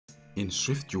In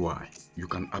SwiftUI, you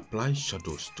can apply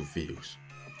shadows to views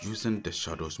using the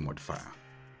shadows modifier.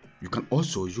 You can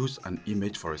also use an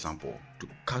image, for example, to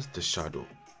cast the shadow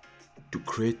to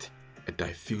create a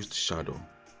diffused shadow.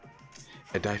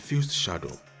 A diffused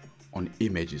shadow on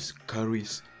images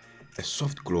carries a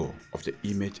soft glow of the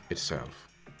image itself.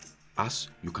 As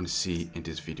you can see in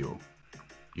this video,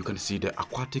 you can see the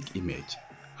aquatic image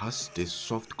has this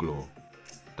soft glow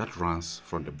that runs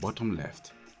from the bottom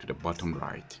left to the bottom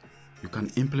right. You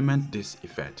can implement this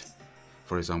effect,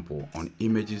 for example, on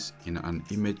images in an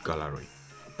image gallery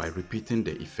by repeating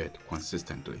the effect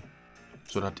consistently,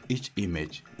 so that each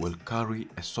image will carry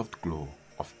a soft glow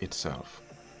of itself.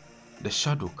 The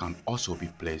shadow can also be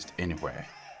placed anywhere,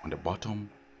 on the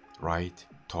bottom, right,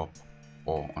 top,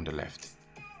 or on the left.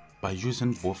 By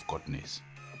using both coordinates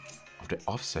of the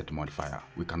offset modifier,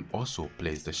 we can also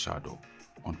place the shadow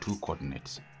on two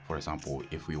coordinates. For example,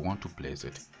 if we want to place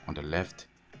it on the left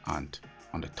and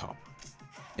on the top.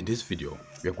 In this video,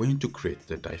 we are going to create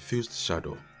the diffused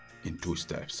shadow in two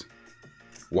steps.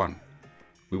 1.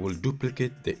 We will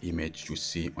duplicate the image you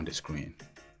see on the screen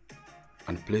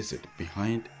and place it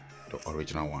behind the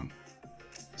original one.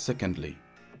 Secondly,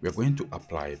 we are going to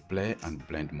apply blur and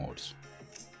blend modes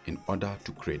in order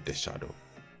to create the shadow.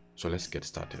 So let's get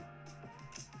started.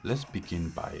 Let's begin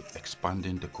by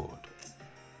expanding the code.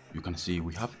 You can see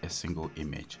we have a single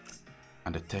image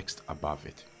and the text above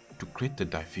it. To create the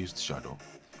diffused shadow,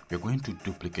 we are going to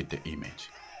duplicate the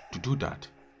image. To do that,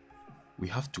 we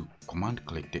have to command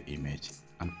click the image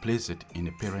and place it in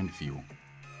a parent view.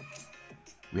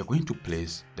 We are going to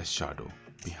place the shadow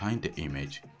behind the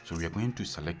image, so we are going to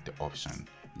select the option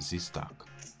Z-Stack.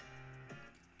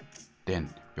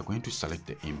 Then we are going to select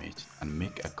the image and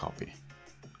make a copy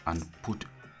and put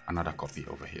another copy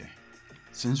over here.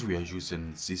 Since we are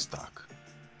using Z-Stack,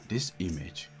 this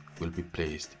image will be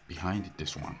placed behind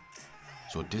this one.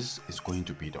 So this is going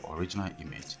to be the original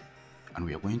image and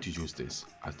we are going to use this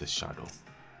as the shadow.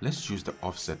 Let's use the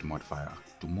offset modifier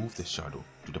to move the shadow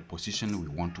to the position we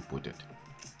want to put it.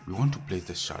 We want to place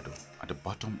the shadow at the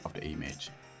bottom of the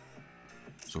image.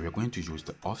 So we are going to use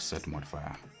the offset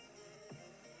modifier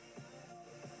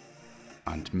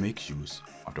and make use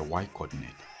of the Y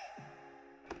coordinate.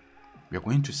 We are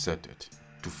going to set it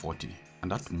to 40 and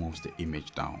that moves the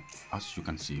image down, as you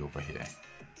can see over here.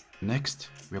 Next,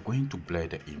 we are going to blur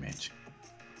the image.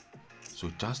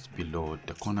 So just below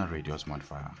the corner radius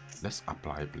modifier, let's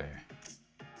apply blur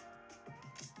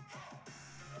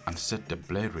and set the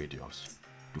blur radius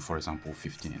to, for example,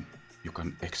 15. You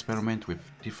can experiment with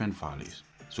different values.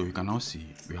 So you can now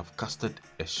see we have casted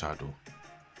a shadow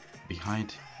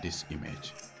behind this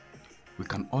image. We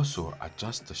can also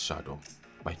adjust the shadow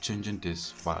by changing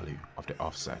this value of the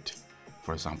offset.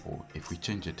 For example, if we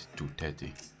change it to 30,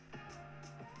 you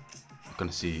can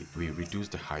see we reduce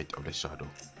the height of the shadow.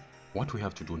 What we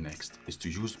have to do next is to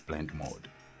use blend mode.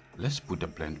 Let's put the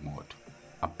blend mode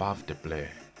above the blur.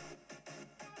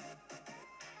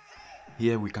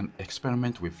 Here we can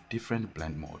experiment with different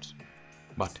blend modes,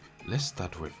 but let's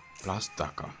start with plus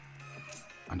darker,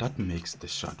 and that makes the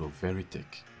shadow very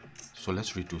thick. So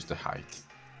let's reduce the height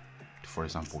to, for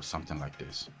example, something like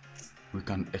this. We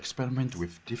can experiment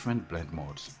with different blend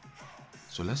modes.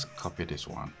 So let's copy this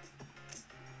one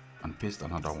and paste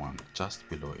another one just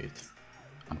below it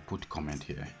and put comment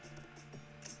here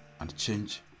and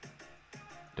change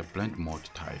the blend mode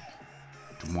type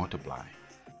to multiply,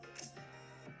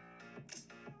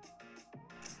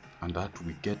 and that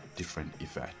we get different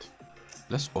effect.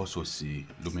 Let's also see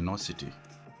luminosity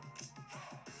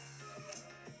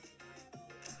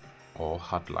or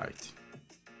hard light.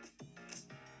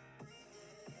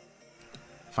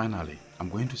 Finally, I'm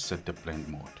going to set the blend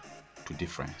mode to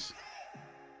difference.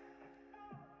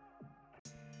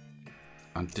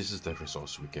 And this is the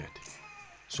results we get.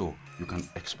 So you can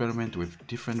experiment with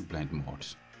different blend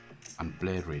modes and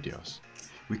blur radius.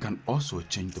 We can also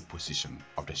change the position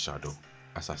of the shadow,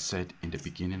 as I said in the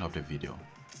beginning of the video.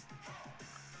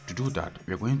 To do that,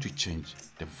 we are going to change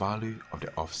the value of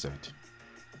the offset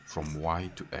from Y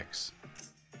to X.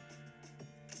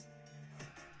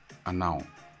 And now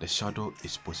the shadow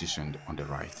is positioned on the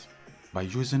right. By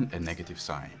using a negative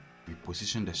sign, we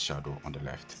position the shadow on the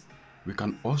left. We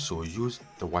can also use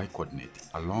the Y coordinate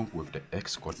along with the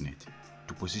X coordinate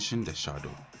to position the shadow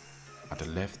at the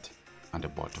left and the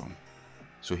bottom.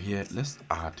 So here, let's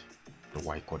add the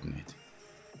Y coordinate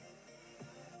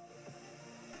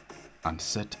and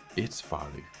set its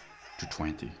value to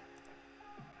 20.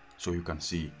 So you can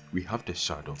see we have the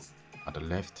shadow at the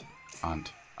left and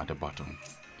at the bottom.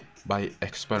 By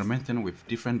experimenting with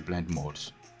different blend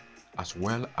modes as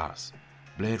well as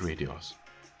blur radius,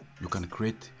 you can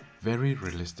create very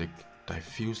realistic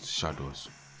diffused shadows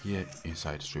here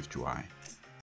inside SwiftUI.